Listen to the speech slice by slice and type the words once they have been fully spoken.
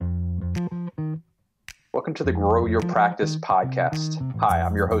Welcome to the Grow Your Practice podcast. Hi,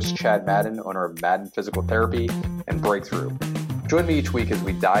 I'm your host, Chad Madden, owner of Madden Physical Therapy and Breakthrough. Join me each week as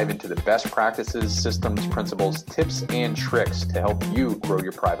we dive into the best practices, systems, principles, tips, and tricks to help you grow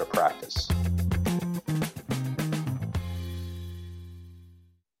your private practice.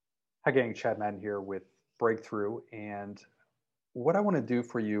 Hi gang, Chad Madden here with Breakthrough, and what I want to do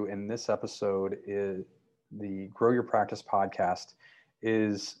for you in this episode is the Grow Your Practice podcast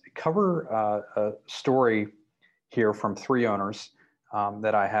is cover a story here from three owners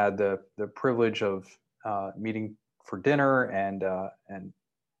that I had the privilege of meeting for dinner and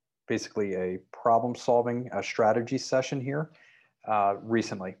basically a problem solving strategy session here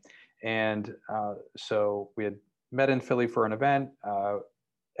recently. And so we had met in Philly for an event.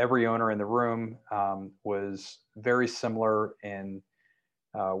 Every owner in the room was very similar in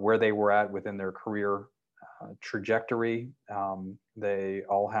where they were at within their career trajectory. They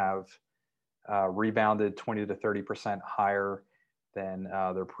all have rebounded 20 to 30% higher than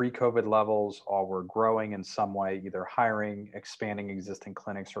their pre-COVID levels. All were growing in some way, either hiring, expanding existing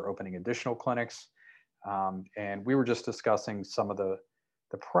clinics, or opening additional clinics. And we were just discussing some of the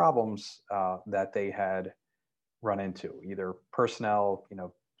problems that they had run into, either personnel,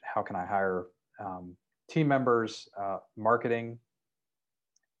 how can I hire team members, marketing,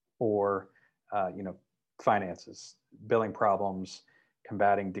 or, finances, billing problems,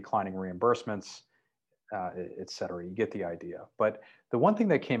 combating declining reimbursements, et cetera. You get the idea. But the one thing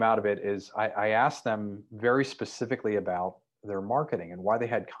that came out of it is I asked them very specifically about their marketing and why they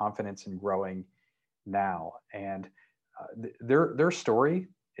had confidence in growing now. And their story,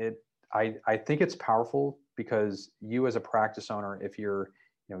 I think it's powerful because you as a practice owner, if you're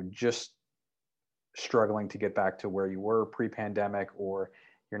just struggling to get back to where you were pre-pandemic, or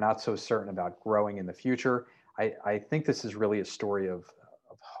you're not so certain about growing in the future, I think this is really a story of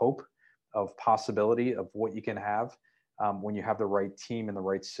hope, of possibility, of what you can have when you have the right team and the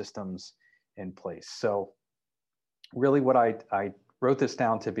right systems in place. So really what I wrote this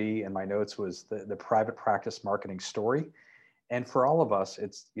down to be in my notes was the private practice marketing story. And for all of us,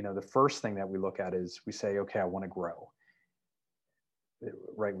 it's, the first thing that we look at is we say, okay, I want to grow.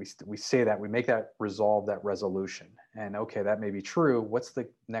 Right, we say that, we make that resolve, that resolution, and okay, that may be true. What's the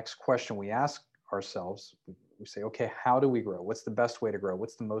next question we ask ourselves? We say, okay, how do we grow? What's the best way to grow?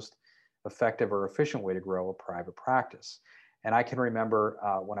 What's the most effective or efficient way to grow a private practice? And I can remember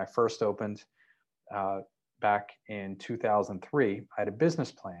when I first opened back in 2003, I had a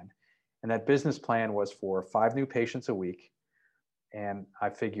business plan, and that business plan was for 5 new patients a week. And I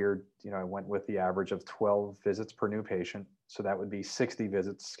figured, I went with the average of 12 visits per new patient. So that would be 60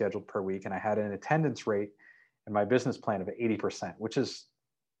 visits scheduled per week. And I had an attendance rate in my business plan of 80%, which is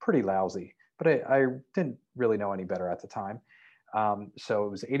pretty lousy, but I didn't really know any better at the time. So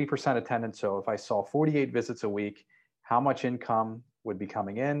it was 80% attendance. So if I saw 48 visits a week, how much income would be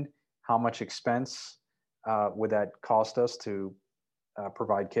coming in? How much expense would that cost us to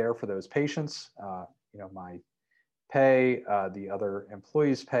provide care for those patients? My pay, the other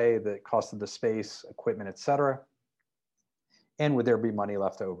employees' pay, the cost of the space, equipment, et cetera. And would there be money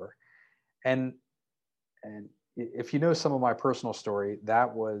left over? And if you know some of my personal story,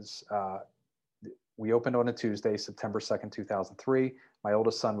 that was, we opened on a Tuesday, September 2nd, 2003. My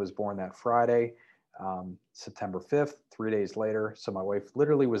oldest son was born that Friday, September 5th, 3 days later. So my wife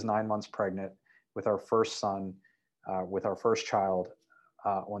literally was 9 months pregnant with our first son, with our first child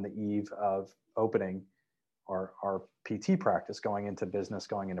on the eve of opening our PT practice, going into business,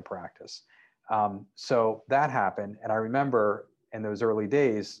 going into practice. So that happened. And I remember in those early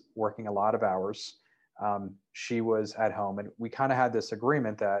days working a lot of hours. She was at home, and we kind of had this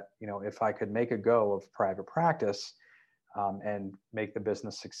agreement that, if I could make a go of private practice and make the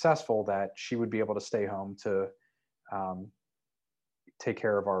business successful, that she would be able to stay home to take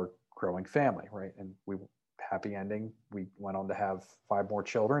care of our growing family. Right. And happy ending. We went on to have 5 more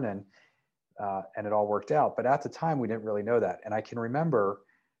children, and it all worked out. But at the time, we didn't really know that. And I can remember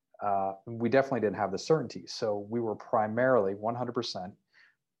we definitely didn't have the certainty. So we were primarily 100%,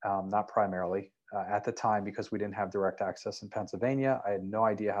 not primarily at the time, because we didn't have direct access in Pennsylvania. I had no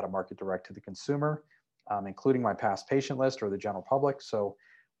idea how to market direct to the consumer, including my past patient list or the general public. So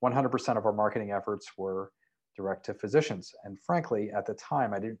 100% of our marketing efforts were direct to physicians. And frankly, at the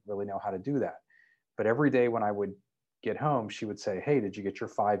time, I didn't really know how to do that. But every day when I would get home, she would say, hey, did you get your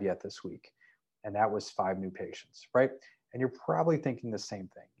 5 yet this week? And that was 5 new patients, right? And you're probably thinking the same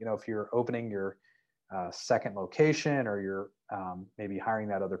thing. If you're opening your second location, or you're maybe hiring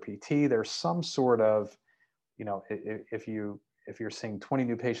that other PT, there's some sort of, if you're seeing 20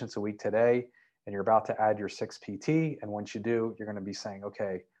 new patients a week today, and you're about to add your 6th PT, and once you do, you're going to be saying,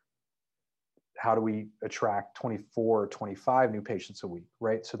 okay, how do we attract 24 or 25 new patients a week,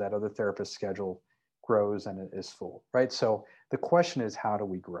 right? So that other therapist schedule grows and it is full, right? So the question is, how do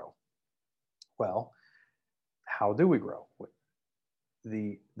we grow? Well, how do we grow?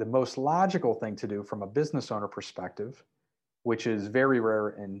 The most logical thing to do from a business owner perspective, which is very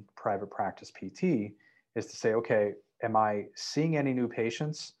rare in private practice PT, is to say, okay, am I seeing any new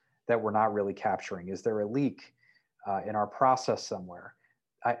patients that we're not really capturing? Is there a leak in our process somewhere?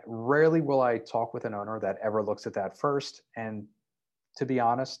 Rarely will I talk with an owner that ever looks at that first. And to be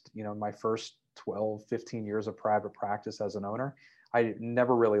honest, my first 12, 15 years of private practice as an owner, I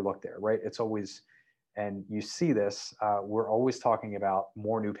never really looked there, right? It's always, and you see this, we're always talking about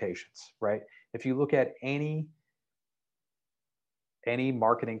more new patients, right? If you look at any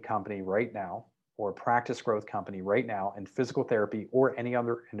marketing company right now or practice growth company right now in physical therapy or any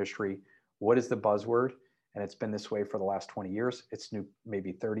other industry, what is the buzzword? And it's been this way for the last 20 years. It's new,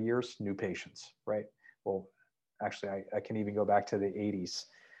 maybe 30 years, new patients, right? Well, actually, I can even go back to the 80s,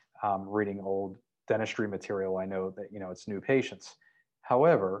 reading old dentistry material. I know that, it's new patients.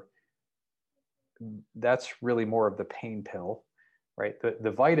 However, that's really more of the pain pill, right?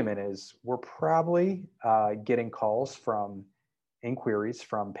 The vitamin is we're probably getting calls from inquiries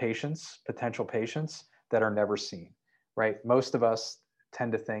from patients, potential patients that are never seen, right? Most of us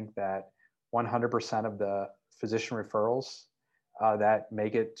tend to think that 100% of the physician referrals that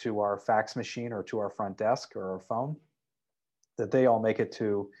make it to our fax machine or to our front desk or our phone, that they all make it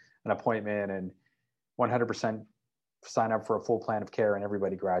to an appointment and 100% sign up for a full plan of care and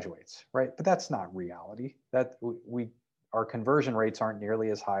everybody graduates, right? But that's not reality. That our conversion rates aren't nearly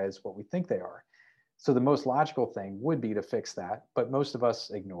as high as what we think they are. So the most logical thing would be to fix that, but most of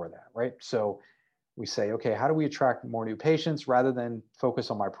us ignore that, right? So we say, okay, how do we attract more new patients rather than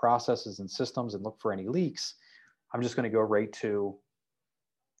focus on my processes and systems and look for any leaks? I'm just going to go right to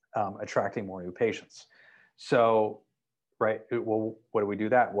attracting more new patients. So, right, well, what do we do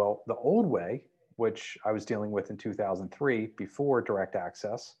that? Well, the old way, which I was dealing with in 2003 before direct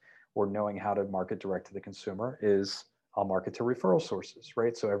access or knowing how to market direct to the consumer, is I'll market to referral sources,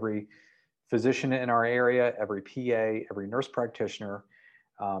 right? So every physician in our area, every PA, every nurse practitioner,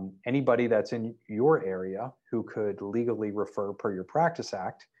 anybody that's in your area who could legally refer per your Practice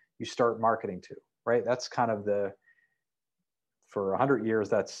Act, you start marketing to, right? That's kind of for 100 years,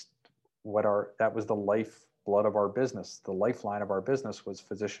 that was the lifeblood of our business. The lifeline of our business was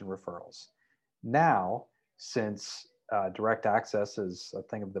physician referrals. Now, since direct access is a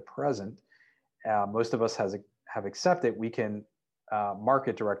thing of the present, most of us have accepted we can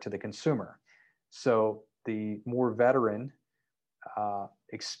market direct to the consumer. So the more veteran,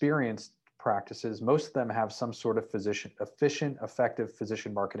 experienced practices, most of them have some sort of efficient, effective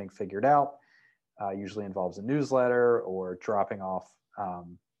physician marketing figured out. Usually involves a newsletter or dropping off,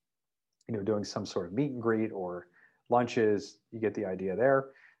 doing some sort of meet and greet or lunches. You get the idea there.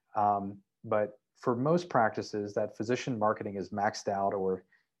 But for most practices, that physician marketing is maxed out or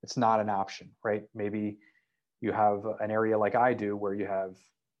it's not an option, right? Maybe you have an area like I do where you have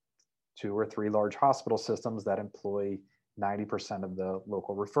 2 or 3 large hospital systems that employ 90% of the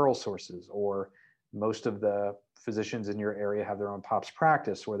local referral sources, or most of the physicians in your area have their own POPs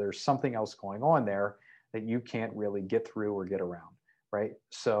practice, or there's something else going on there that you can't really get through or get around, right?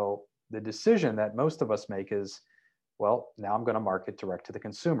 So the decision that most of us make is, well, now I'm going to market direct to the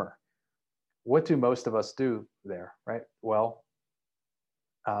consumer. What do most of us do there, right? Well,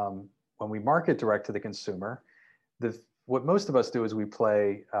 when we market direct to the consumer, what most of us do is we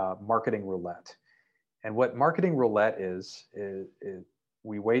play marketing roulette. And what marketing roulette is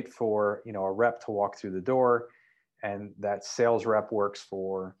we wait for a rep to walk through the door, and that sales rep works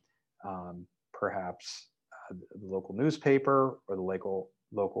for perhaps the local newspaper or the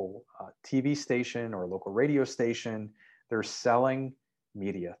local TV station or local radio station. They're selling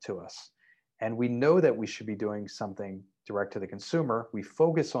media to us. And we know that we should be doing something direct to the consumer. We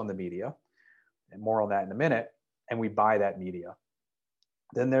focus on the media, and more on that in a minute, and we buy that media.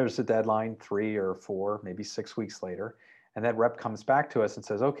 Then there's a deadline 3 or 4, maybe 6 weeks later, and that rep comes back to us and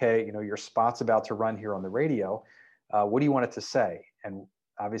says, okay, your spot's about to run here on the radio. What do you want it to say? And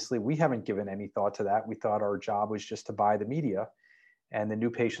obviously we haven't given any thought to that. We thought our job was just to buy the media and the new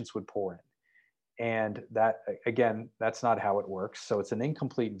patients would pour in. And that, again, that's not how it works. So it's an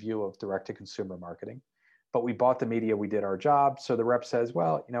incomplete view of direct-to-consumer marketing. But we bought the media, we did our job. So the rep says,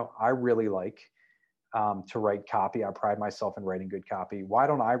 well, I really like to write copy. I pride myself in writing good copy. Why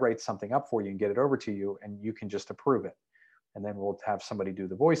don't I write something up for you and get it over to you, and you can just approve it? And then we'll have somebody do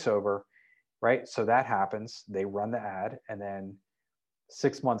the voiceover, right? So that happens. They run the ad, and then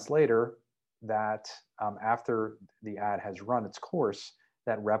 6 months later, that after the ad has run its course,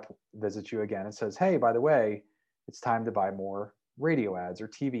 that rep visits you again and says, hey, by the way, it's time to buy more radio ads or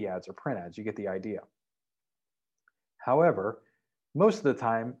TV ads or print ads. You get the idea. However, most of the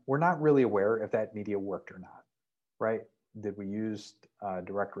time, we're not really aware if that media worked or not, right? Did we use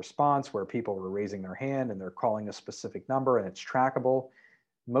direct response where people were raising their hand and they're calling a specific number and it's trackable?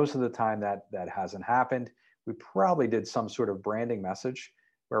 Most of the time that hasn't happened. We probably did some sort of branding message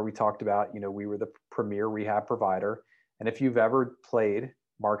where we talked about, we were the premier rehab provider. And if you've ever played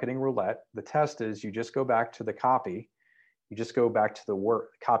marketing roulette, the test is you just go back to the copy. You just go back to the word.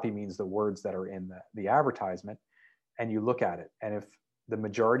 Copy means the words that are in the advertisement, and you look at it. And if the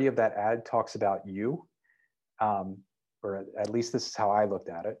majority of that ad talks about you, or at least this is how I looked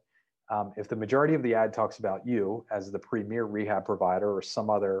at it, if the majority of the ad talks about you as the premier rehab provider or some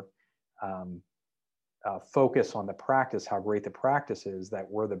other focus on the practice, how great the practice is, that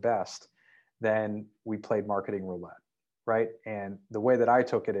we're the best, then we played marketing roulette, right? And the way that I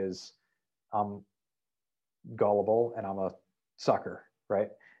took it is I'm gullible and I'm a sucker, right?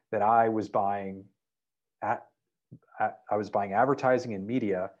 That I was buying advertising and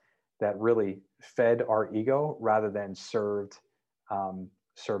media that really fed our ego rather than served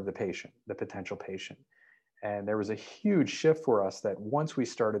the patient, the potential patient. And there was a huge shift for us that once we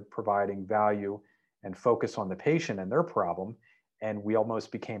started providing value and focus on the patient and their problem, and we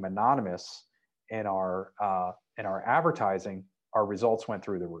almost became anonymous in our advertising, our results went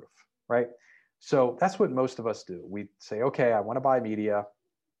through the roof, right? So that's what most of us do. We say, okay, I want to buy media.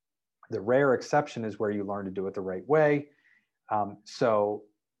 The rare exception is where you learn to do it the right way. So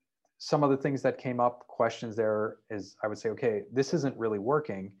some of the things that came up, questions there is, I would say, okay, this isn't really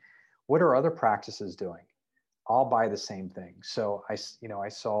working. What are other practices doing? I'll buy the same thing. So I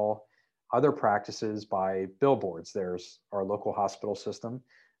saw other practices buy billboards. There's our local hospital system.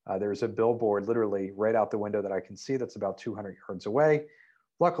 There's a billboard literally right out the window that I can see that's about 200 yards away.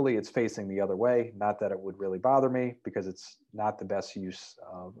 Luckily, it's facing the other way. Not that it would really bother me because it's not the best use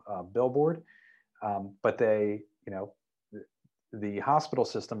of a billboard. But the hospital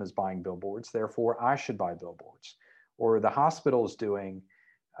system is buying billboards. Therefore, I should buy billboards. Or the hospital is doing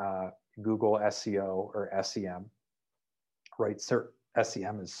Google SEO or SEM, right?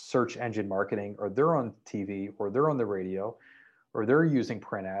 SEM is search engine marketing, or they're on TV, or they're on the radio, or they're using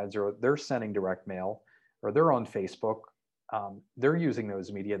print ads, or they're sending direct mail, or they're on Facebook. They're using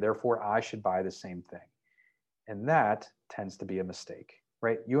those media. Therefore, I should buy the same thing. And that tends to be a mistake,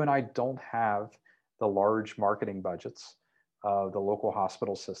 right? You and I don't have the large marketing budgets of the local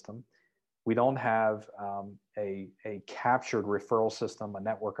hospital system. We don't have a captured referral system, a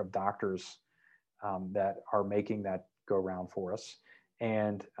network of doctors that are making that go around for us.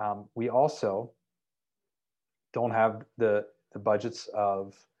 And we also don't have the budgets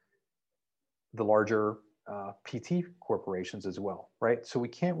of the larger PT corporations as well, right? So we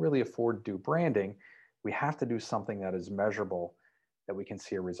can't really afford to do branding. We have to do something that is measurable, that we can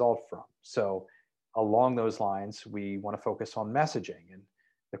see a result from. So along those lines, we want to focus on messaging. And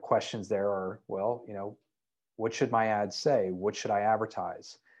the questions there are, well, what should my ads say? What should I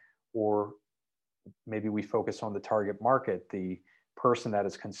advertise? Or maybe we focus on the target market, the person that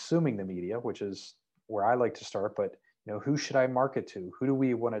is consuming the media, which is where I like to start. But who should I market to? Who do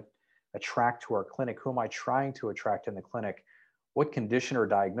we want to attract to our clinic? Who am I trying to attract in the clinic? What condition or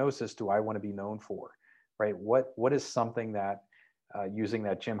diagnosis do I want to be known for? Right? What is something that using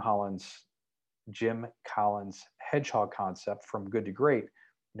that Jim Collins hedgehog concept from good to great?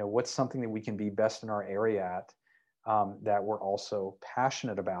 What's something that we can be best in our area at, that we're also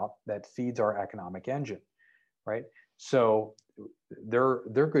passionate about, that feeds our economic engine, right? So they're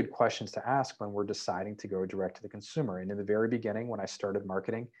good questions to ask when we're deciding to go direct to the consumer. And in the very beginning, when I started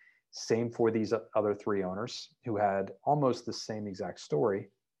marketing, same for these other three owners who had almost the same exact story.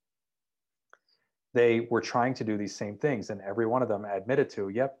 They were trying to do these same things, and every one of them admitted to,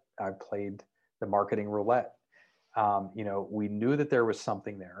 yep, I played the marketing roulette. We knew that there was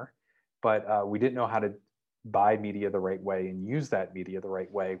something there, but we didn't know how to buy media the right way and use that media the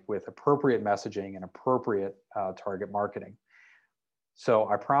right way with appropriate messaging and appropriate target marketing. So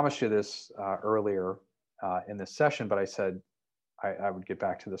I promised you this earlier in this session, but I said I would get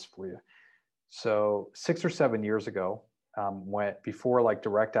back to this for you. So 6 or 7 years ago, before like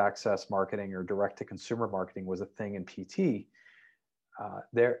direct access marketing or direct to consumer marketing was a thing in PT,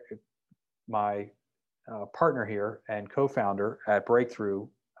 my partner here and co-founder at Breakthrough,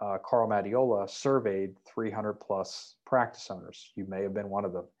 Carl Mattiola, surveyed 300 plus practice owners. You may have been one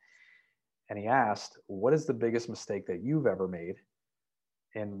of them. And he asked, what is the biggest mistake that you've ever made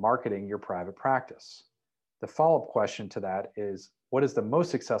in marketing your private practice? The follow-up question to that is, what is the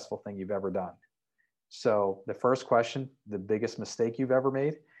most successful thing you've ever done? So the first question, the biggest mistake you've ever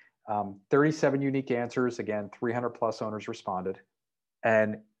made, 37 unique answers. Again, 300 plus owners responded.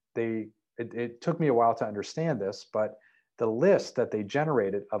 And it took me a while to understand this, but the list that they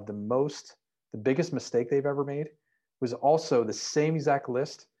generated of the biggest mistake they've ever made was also the same exact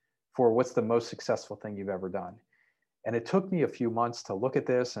list for what's the most successful thing you've ever done. And it took me a few months to look at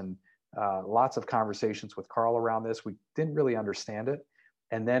this and lots of conversations with Carl around this. We didn't really understand it.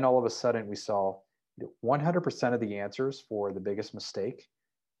 And then all of a sudden we saw 100% of the answers for the biggest mistake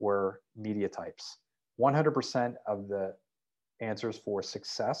were media types. 100% of the answers for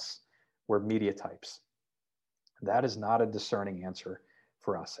success were media types. That is not a discerning answer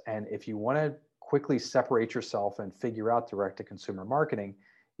for us. And if you want to quickly separate yourself and figure out direct to consumer marketing,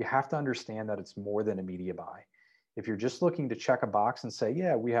 you have to understand that it's more than a media buy. If you're just looking to check a box and say,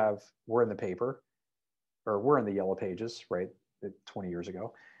 yeah, we're in the paper, or we're in the yellow pages, right, 20 years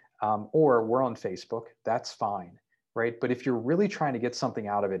ago, or we're on Facebook, that's fine, right? But if you're really trying to get something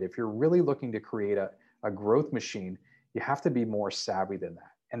out of it, if you're really looking to create a growth machine, you have to be more savvy than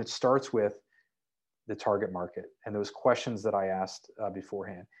that. And it starts with the target market and those questions that I asked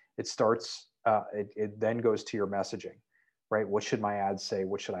beforehand. It then goes to your messaging, right? What should my ads say?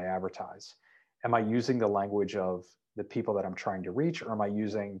 What should I advertise? Am I using the language of the people that I'm trying to reach, or am I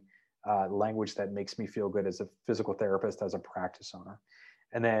using language that makes me feel good as a physical therapist, as a practice owner?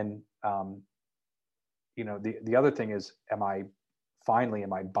 And then, the other thing is, am I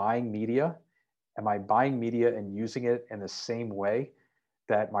buying media? Am I buying media and using it in the same way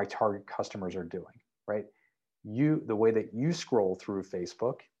that my target customers are doing, right? The way that you scroll through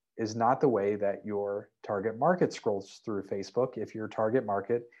Facebook is not the way that your target market scrolls through Facebook if your target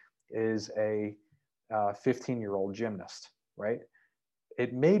market is a 15-year-old gymnast, right?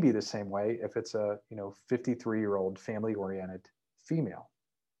 It may be the same way if it's a 53-year-old family-oriented female,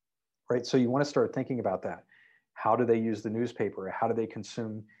 right? So you want to start thinking about that. How do they use the newspaper? How do they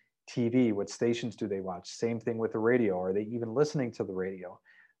consume TV? What stations do they watch? Same thing with the radio. Are they even listening to the radio?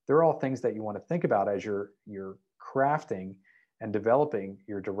 They're all things that you want to think about as you're crafting and developing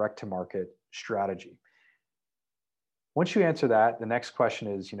your direct-to-market strategy. Once you answer that, the next question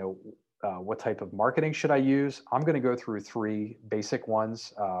is, what type of marketing should I use? I'm going to go through three basic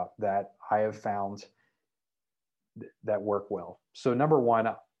ones that I have found that work well. So number one,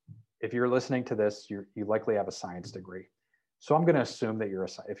 if you're listening to this, you likely have a science degree. So I'm going to assume that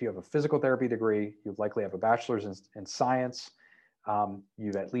if you have a physical therapy degree, you likely have a bachelor's in science.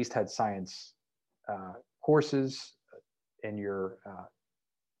 You've at least had science courses in your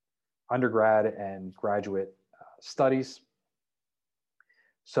undergrad and graduate studies.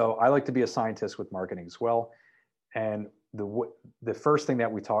 So I like to be a scientist with marketing as well. And the first thing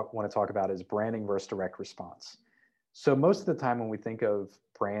that we want to talk about is branding versus direct response. So most of the time when we think of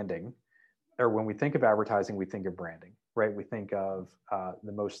branding, or when we think of advertising, we think of branding, right? We think of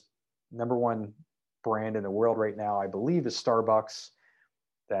the most number one brand in the world right now, I believe, is Starbucks,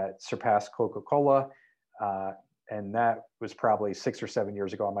 that surpassed Coca-Cola. And that was probably 6 or 7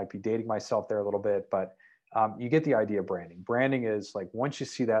 years ago. I might be dating myself there a little bit, but you get the idea of branding. Branding is like, once you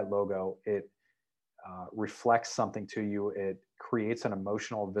see that logo, it reflects something to you. It creates an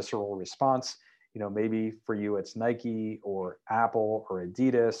emotional, visceral response. Maybe for you, it's Nike or Apple or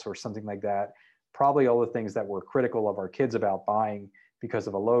Adidas or something like that. Probably all the things that we're critical of our kids about buying because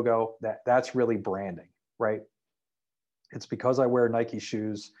of a logo, that's really branding, right? It's because I wear Nike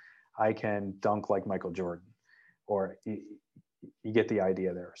shoes, I can dunk like Michael Jordan, or you get the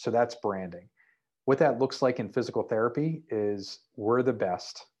idea there. So that's branding. What that looks like in physical therapy is we're the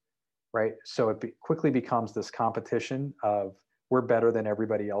best, right? So it quickly becomes this competition of we're better than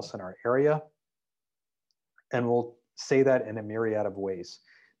everybody else in our area. And we'll say that in a myriad of ways.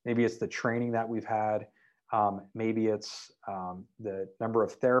 Maybe it's the training that we've had. Maybe it's the number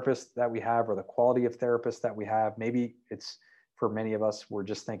of therapists that we have, or the quality of therapists that we have. Maybe it's, for many of us, we're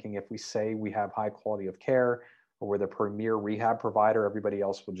just thinking if we say we have high quality of care, or we're the premier rehab provider, everybody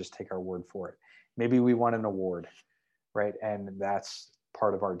else will just take our word for it. Maybe we want an award, right? And that's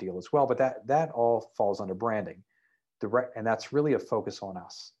part of our deal as well. But that all falls under branding. And that's really a focus on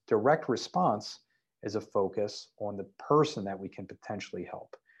us. Direct response is a focus on the person that we can potentially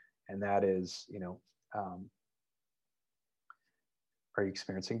help. And that is, are you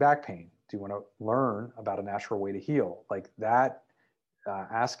experiencing back pain? Do you want to learn about a natural way to heal? Like that,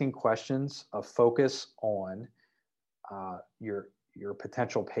 asking questions of focus on your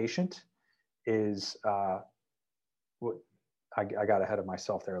potential patient is what I got ahead of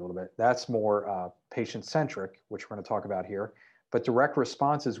myself there a little bit. That's more patient-centric, which we're going to talk about here. But direct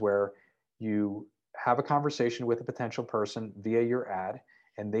response is where you have a conversation with a potential person via your ad,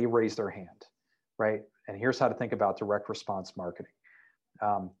 and they raise their hand, right? And here's how to think about direct response marketing.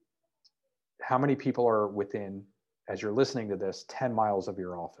 Um, how many people are within, as you're listening to this, 10 miles of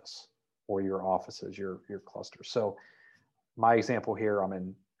your office or your offices, your cluster? So my example here, I'm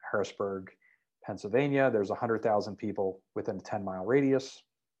in Harrisburg, Pennsylvania. There's 100,000 people within a 10-mile radius.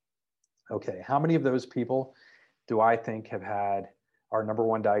 Okay, how many of those people do I think have had our number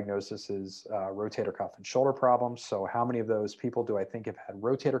one diagnosis is rotator cuff and shoulder problems? So how many of those people do I think have had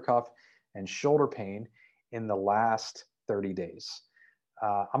rotator cuff and shoulder pain in the last 30 days?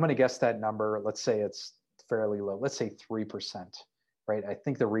 I'm going to guess that number. Let's say it's fairly low. Let's say 3%, right? I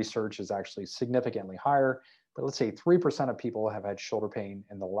think the research is actually significantly higher, but let's say 3% of people have had shoulder pain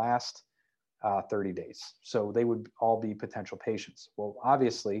in the last 30 days. So they would all be potential patients. Well,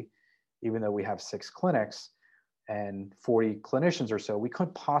 obviously, even though we have 6 clinics and 40 clinicians or so, we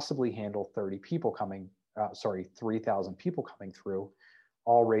couldn't possibly handle 30 people coming, 3,000 people coming through,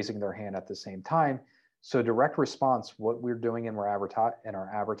 all raising their hand at the same time. So direct response, what we're doing in our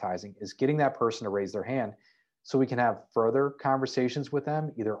advertising is getting that person to raise their hand so we can have further conversations with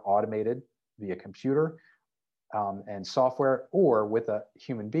them, either automated via computer and software, or with a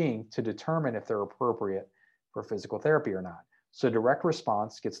human being to determine if they're appropriate for physical therapy or not. So direct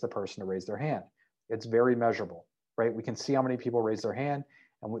response gets the person to raise their hand. It's very measurable, right? We can see how many people raise their hand,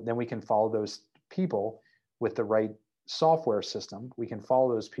 and then we can follow those people with the right software system. We can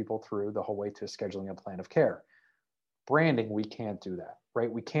follow those people through the whole way to scheduling a plan of care. Branding, we can't do that,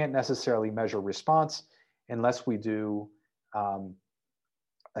 right? We can't necessarily measure response unless we do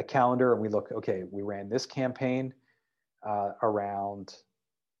a calendar and we look, okay, we ran this campaign around,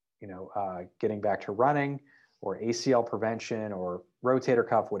 getting back to running or ACL prevention or rotator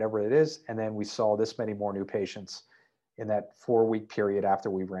cuff, whatever it is. And then we saw this many more new patients in that 4-week period after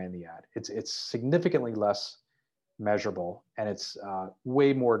we ran the ad. It's significantly less measurable, and it's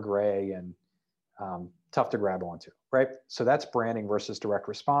way more gray and tough to grab onto, right? So that's branding versus direct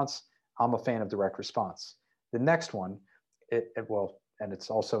response. I'm a fan of direct response. The next one, and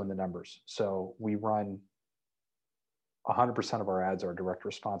it's also in the numbers. So we run 100% of our ads are direct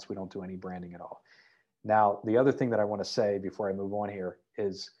response. We don't do any branding at all. Now, the other thing that I want to say before I move on here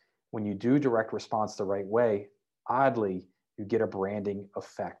is when you do direct response the right way, oddly, you get a branding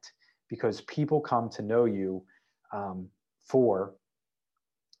effect because people come to know you for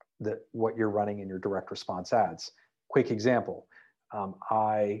what you're running in your direct response ads. Quick example,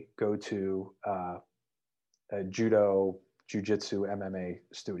 I go to a judo, jiu-jitsu, MMA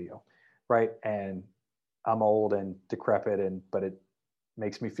studio, right? And I'm old and decrepit, but it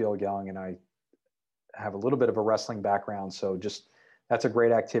makes me feel young, and I have a little bit of a wrestling background. So just that's a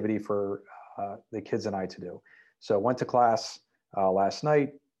great activity for the kids and I to do. So went to class last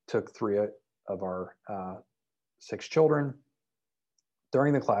night, took 3 of our 6 children.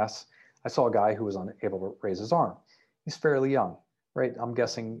 During the class, I saw a guy who was unable to raise his arm. He's fairly young, right? I'm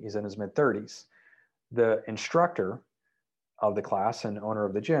guessing he's in his mid-30s. The instructor of the class and owner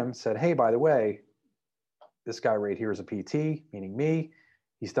of the gym said, hey, by the way, this guy right here is a PT, meaning me.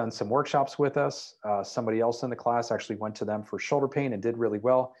 He's done some workshops with us. Somebody else in the class actually went to them for shoulder pain and did really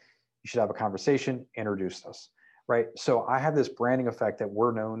well. You should have a conversation, introduced us, right? So I have this branding effect that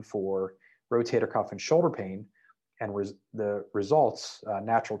we're known for rotator cuff and shoulder pain, and the results,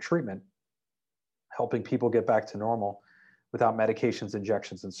 natural treatment, helping people get back to normal without medications,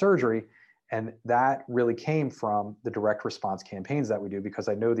 injections, and surgery. And that really came from the direct response campaigns that we do, because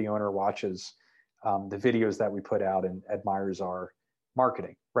I know the owner watches the videos that we put out and admires our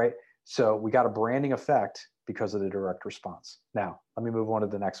marketing, right? So we got a branding effect because of the direct response. Now, let me move on to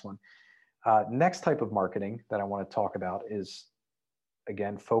the next one. Next type of marketing that I want to talk about is,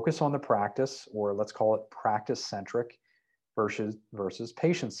 again, focus on the practice, or let's call it practice-centric versus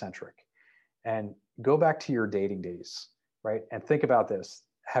patient-centric. And go back to your dating days, right? And think about this.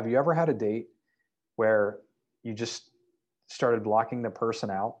 Have you ever had a date where you just started blocking the person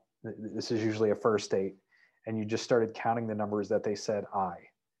out? This is usually a first date, and you just started counting the numbers that they said I,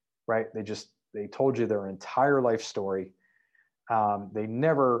 right? They told you their entire life story. They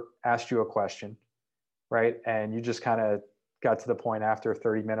never asked you a question, right? And you just kind of got to the point after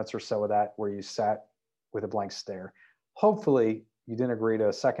 30 minutes or so of that where you sat with a blank stare. Hopefully you didn't agree to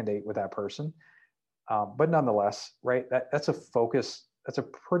a second date with that person. But nonetheless, right, that's a focus. That's a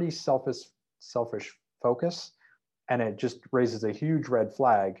pretty selfish focus. And it just raises a huge red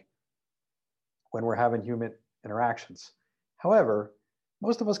flag when we're having human interactions. However,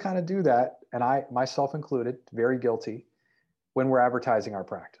 most of us kind of do that, and I, myself included, very guilty, when we're advertising our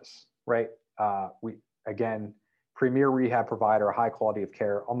practice, right? We, again, premier rehab provider, high quality of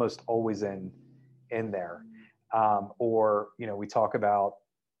care, almost always in there. Or, we talk about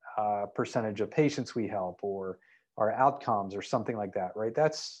percentage of patients we help, or our outcomes, or something like that, right?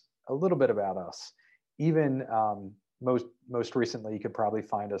 That's a little bit about us. Even most recently, you could probably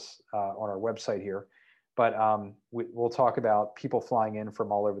find us on our website here, but we'll talk about people flying in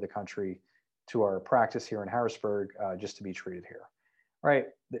from all over the country to our practice here in Harrisburg just to be treated here, right?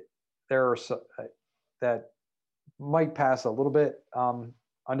 There are that might pass a little bit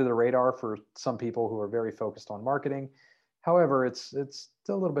under the radar for some people who are very focused on marketing. However, it's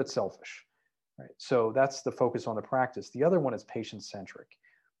still a little bit selfish, right? So that's the focus on the practice. The other one is patient-centric,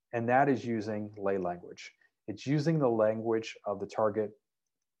 and that is using lay language. It's using the language of the target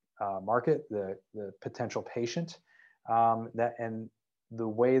market, the potential patient. And the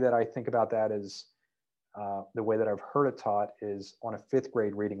way that I think about that is the way that I've heard it taught is on a 5th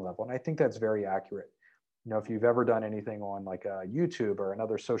grade reading level, and I think that's very accurate. You know, if you've ever done anything on like YouTube or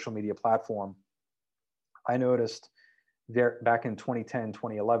another social media platform, I noticed there back in 2010,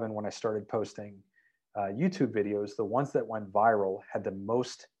 2011, when I started posting YouTube videos, the ones that went viral had the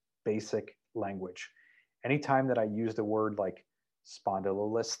most basic language. Anytime that I used a word like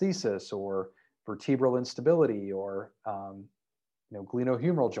spondylolisthesis or vertebral instability or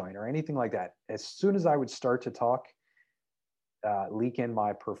glenohumeral joint or anything like that, as soon as I would start to talk, leak in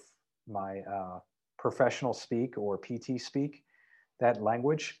my professional speak or PT speak, that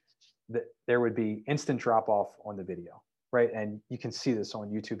language, there would be instant drop off on the video, right? And you can see this on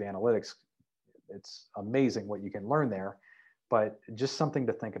YouTube analytics. It's amazing what you can learn there, but just something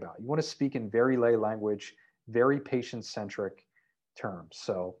to think about. You want to speak in very lay language, very patient-centric terms.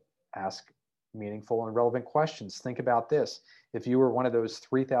 So ask meaningful and relevant questions. Think about this. If you were one of those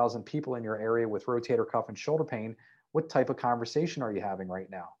 3,000 people in your area with rotator cuff and shoulder pain, what type of conversation are you having right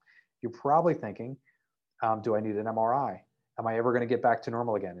now? You're probably thinking, do I need an MRI? Am I ever going to get back to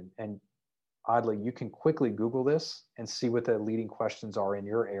normal again? And oddly, you can quickly Google this and see what the leading questions are in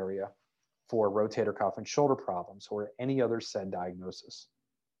your area for rotator cuff and shoulder problems or any other said diagnosis.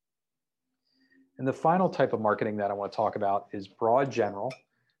 And the final type of marketing that I want to talk about is broad general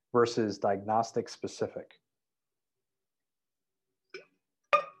versus diagnostic specific.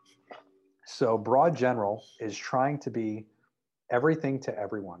 So broad general is trying to be everything to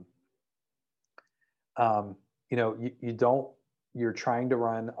everyone. You're trying to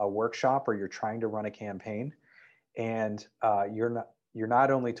run a workshop or you're trying to run a campaign, and you're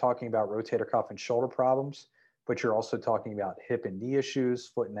not only talking about rotator cuff and shoulder problems, but you're also talking about hip and knee issues,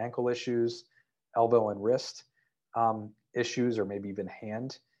 foot and ankle issues, elbow and wrist issues, or maybe even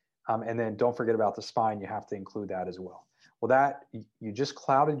hand. And then don't forget about the spine. You have to include that as well. Well, that you just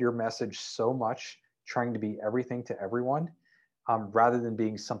clouded your message so much trying to be everything to everyone rather than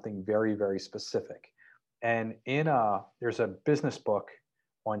being something very, very specific. And there's a business book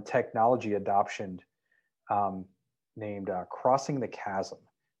on technology adoption named Crossing the Chasm,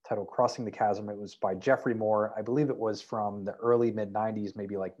 titled Crossing the Chasm. It was by Jeffrey Moore. I believe it was from the early mid 90s,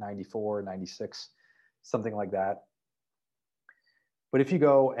 maybe like 94, 96, something like that. But if you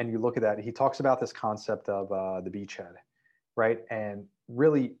go and you look at that, he talks about this concept of the beachhead, right? And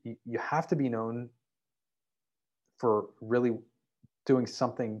really, you have to be known for really doing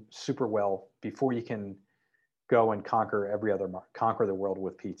something super well before you can go and conquer the world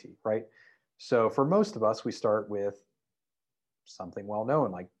with PT, right? So for most of us, we start with something well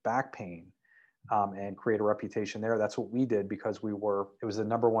known like back pain and create a reputation there. That's what we did because it was the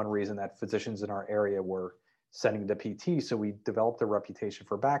number one reason that physicians in our area were sending to PT. So we developed a reputation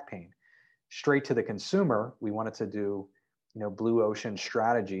for back pain. Straight to the consumer, we wanted to do, blue ocean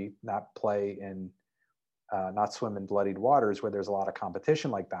strategy, not swim in bloodied waters where there's a lot of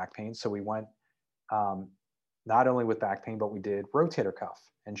competition like back pain. So we went not only with back pain, but we did rotator cuff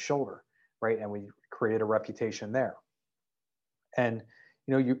and shoulder, right? And we created a reputation there. And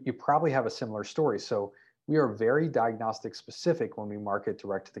you probably have a similar story. So we are very diagnostic specific when we market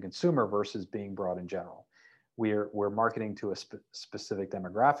direct to the consumer versus being broad in general. We're marketing to a specific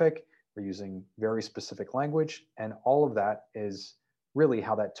demographic. We're using very specific language, and all of that is really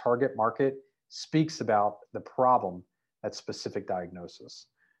how that target market speaks about the problem, that specific diagnosis.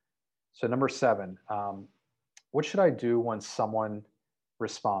 So number 7, what should I do when someone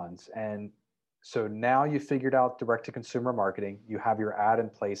responds? And so now you figured out direct-to-consumer marketing, you have your ad in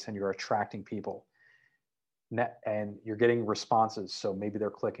place and you're attracting people and you're getting responses. So maybe they're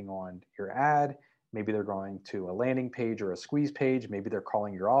clicking on your ad, maybe they're going to a landing page or a squeeze page, maybe they're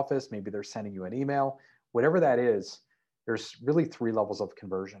calling your office, maybe they're sending you an email. Whatever that is, there's really 3 levels of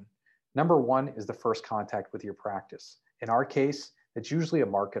conversion. Number 1 is the first contact with your practice. In our case, it's usually a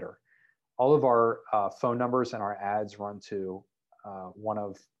marketer. All of our phone numbers and our ads run to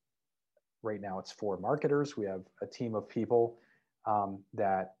right now it's 4 marketers. We have a team of people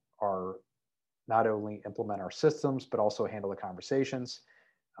that not only implement our systems, but also handle the conversations.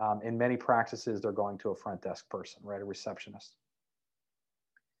 In many practices, they're going to a front desk person, right? A receptionist.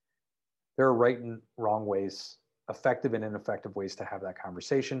 There are right and wrong ways, effective and ineffective ways to have that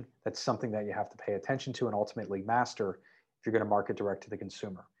conversation. That's something that you have to pay attention to and ultimately master if you're going to market direct to the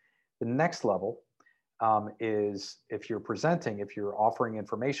consumer. The next level is if you're presenting, if you're offering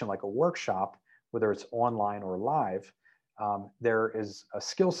information like a workshop, whether it's online or live, there is a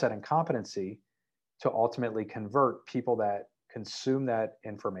skill set and competency to ultimately convert people that consume that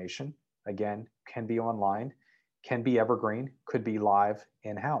information. Again, can be online, can be evergreen, could be live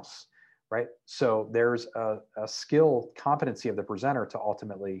in-house, right? So there's a skill competency of the presenter to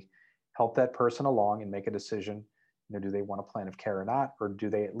ultimately help that person along and make a decision. Do they want a plan of care or not? Or do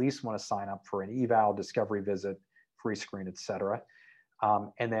they at least want to sign up for an eval, discovery visit, free screen, et cetera?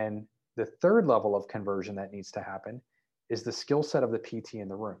 And then the third level of conversion that needs to happen is the skill set of the PT in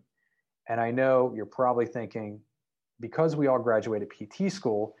the room. And I know you're probably thinking, because we all graduated PT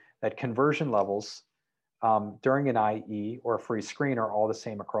school, that conversion levels during an IE or a free screen are all the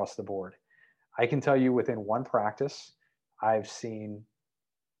same across the board. I can tell you within one practice, I've seen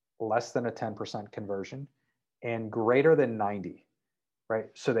less than a 10% conversion and greater than 90, right?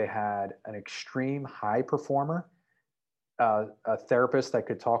 So they had an extreme high performer, a therapist that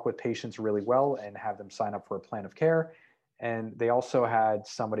could talk with patients really well and have them sign up for a plan of care. And they also had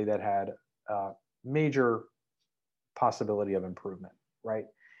somebody that had a major possibility of improvement, right?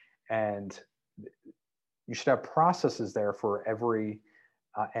 And you should have processes there for every,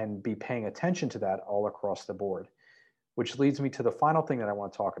 and be paying attention to that all across the board. Which leads me to the final thing that I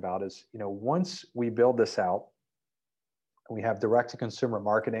want to talk about is, once we build this out, we have direct-to-consumer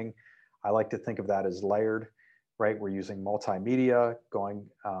marketing. I like to think of that as layered, right? We're using multimedia, going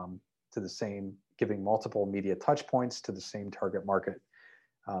to the same, giving multiple media touch points to the same target market,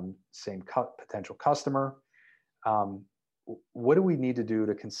 same potential customer. What do we need to do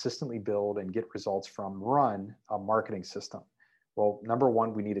to consistently build and get results from run a marketing system? Well, number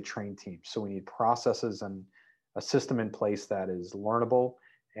one, we need a trained team. So we need processes and a system in place that is learnable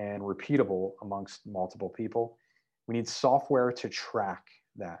and repeatable amongst multiple people. We need software to track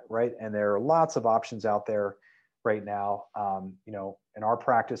that, right? And there are lots of options out there right now. In our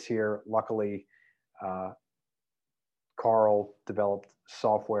practice here, luckily, Carl developed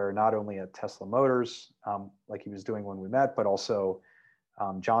software not only at Tesla Motors, like he was doing when we met, but also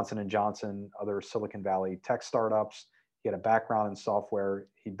Johnson & Johnson, other Silicon Valley tech startups. He had a background in software.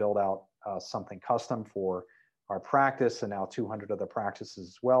 He built out something custom for our practice and now 200 other practices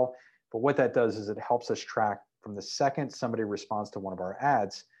as well. But what that does is it helps us track from the second somebody responds to one of our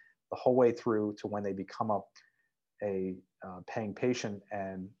ads, the whole way through to when they become a paying patient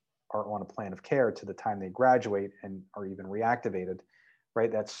and are on a plan of care to the time they graduate and are even reactivated,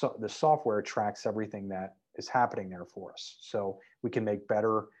 right? The software tracks everything that is happening there for us. So we can make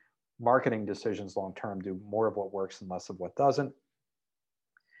better marketing decisions long-term, do more of what works and less of what doesn't.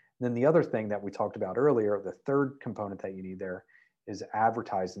 And then the other thing that we talked about earlier, the third component that you need there is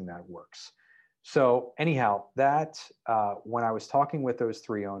advertising that works. So anyhow, that when I was talking with those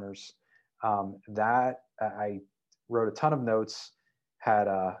three owners, that I wrote a ton of notes, had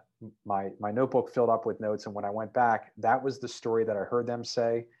my notebook filled up with notes. And when I went back, that was the story that I heard them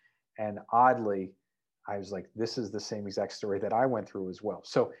say. And oddly, I was like, this is the same exact story that I went through as well.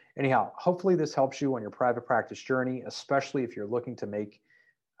 So anyhow, hopefully this helps you on your private practice journey, especially if you're looking to make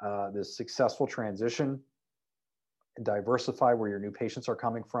this successful transition and diversify where your new patients are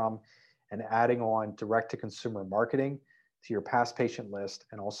coming from and adding on direct-to-consumer marketing to your past patient list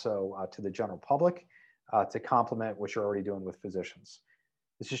and also to the general public to complement what you're already doing with physicians.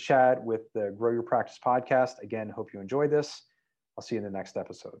 This is Chad with the Grow Your Practice podcast. Again, hope you enjoyed this. I'll see you in the next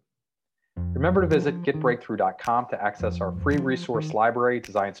episode. Remember to visit getbreakthrough.com to access our free resource library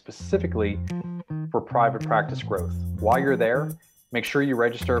designed specifically for private practice growth. While you're there, make sure you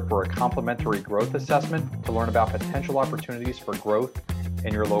register for a complimentary growth assessment to learn about potential opportunities for growth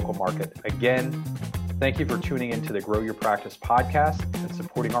in your local market. Again, thank you for tuning into the Grow Your Practice podcast and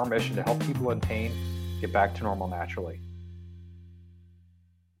supporting our mission to help people in pain get back to normal naturally.